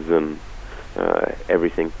chickens and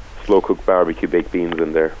everything. Slow cooked barbecue baked beans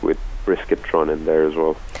in there with brisket thrown in there as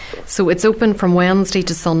well. So it's open from Wednesday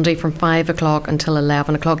to Sunday from 5 o'clock until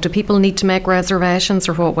 11 o'clock. Do people need to make reservations,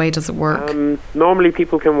 or what way does it work? Normally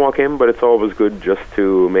people can walk in, but it's always good just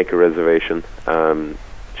to make a reservation,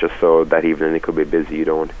 just so that evening it could be busy. You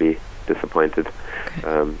don't want to be disappointed.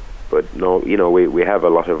 Okay. But no, you know, we have a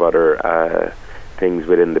lot of other things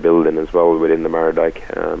within the building as well, within the Mardyke.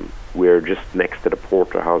 We're just next to the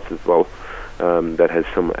Porterhouse as well, that has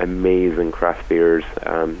some amazing craft beers.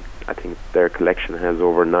 I think their collection has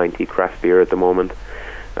over 90 craft beer at the moment.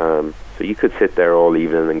 So you could sit there all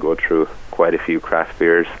evening and go through quite a few craft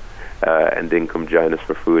beers, and then come join us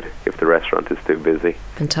for food if the restaurant is too busy.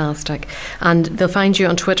 Fantastic. And they'll find you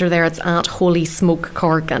on Twitter there. It's at Holy Smoke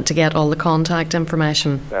Cork, and to get all the contact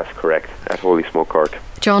information. That's correct, at Holy Smoke Cork.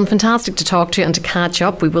 John, fantastic to talk to you and to catch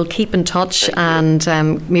up. We will keep in touch and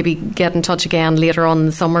maybe get in touch again later on in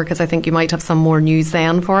the summer, because I think you might have some more news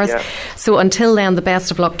then for us. Yeah. So until then, the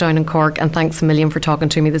best of luck down in Cork, and thanks a million for talking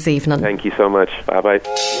to me this evening. Thank you so much. Bye-bye.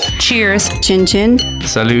 Cheers. Chin chin.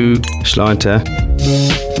 Salut. Schleunter.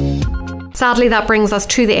 Sadly, that brings us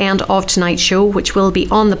to the end of tonight's show, which will be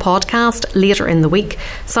on the podcast later in the week.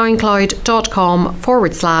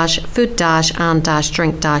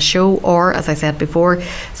 soundcloud.com/food-and-drink-show, or, as I said before,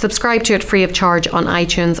 subscribe to it free of charge on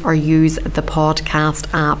iTunes or use the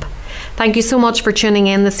podcast app. Thank you so much for tuning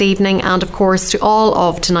in this evening, and of course to all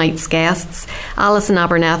of tonight's guests, Alison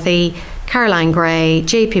Abernethy, Caroline Gray,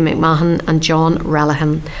 JP McMahon and John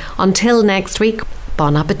Relihan. Until next week,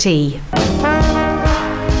 bon appetit.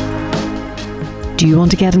 Do you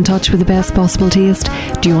want to get in touch with the Best Possible Taste?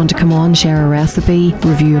 Do you want to come on, share a recipe,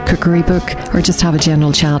 review a cookery book, or just have a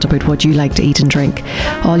general chat about what you like to eat and drink?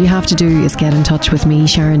 All you have to do is get in touch with me,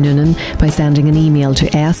 Sharon Noonan, by sending an email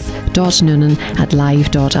to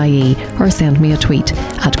s.noonan@live.ie or send me a tweet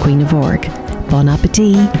at Queen of Org. Bon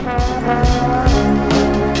appétit!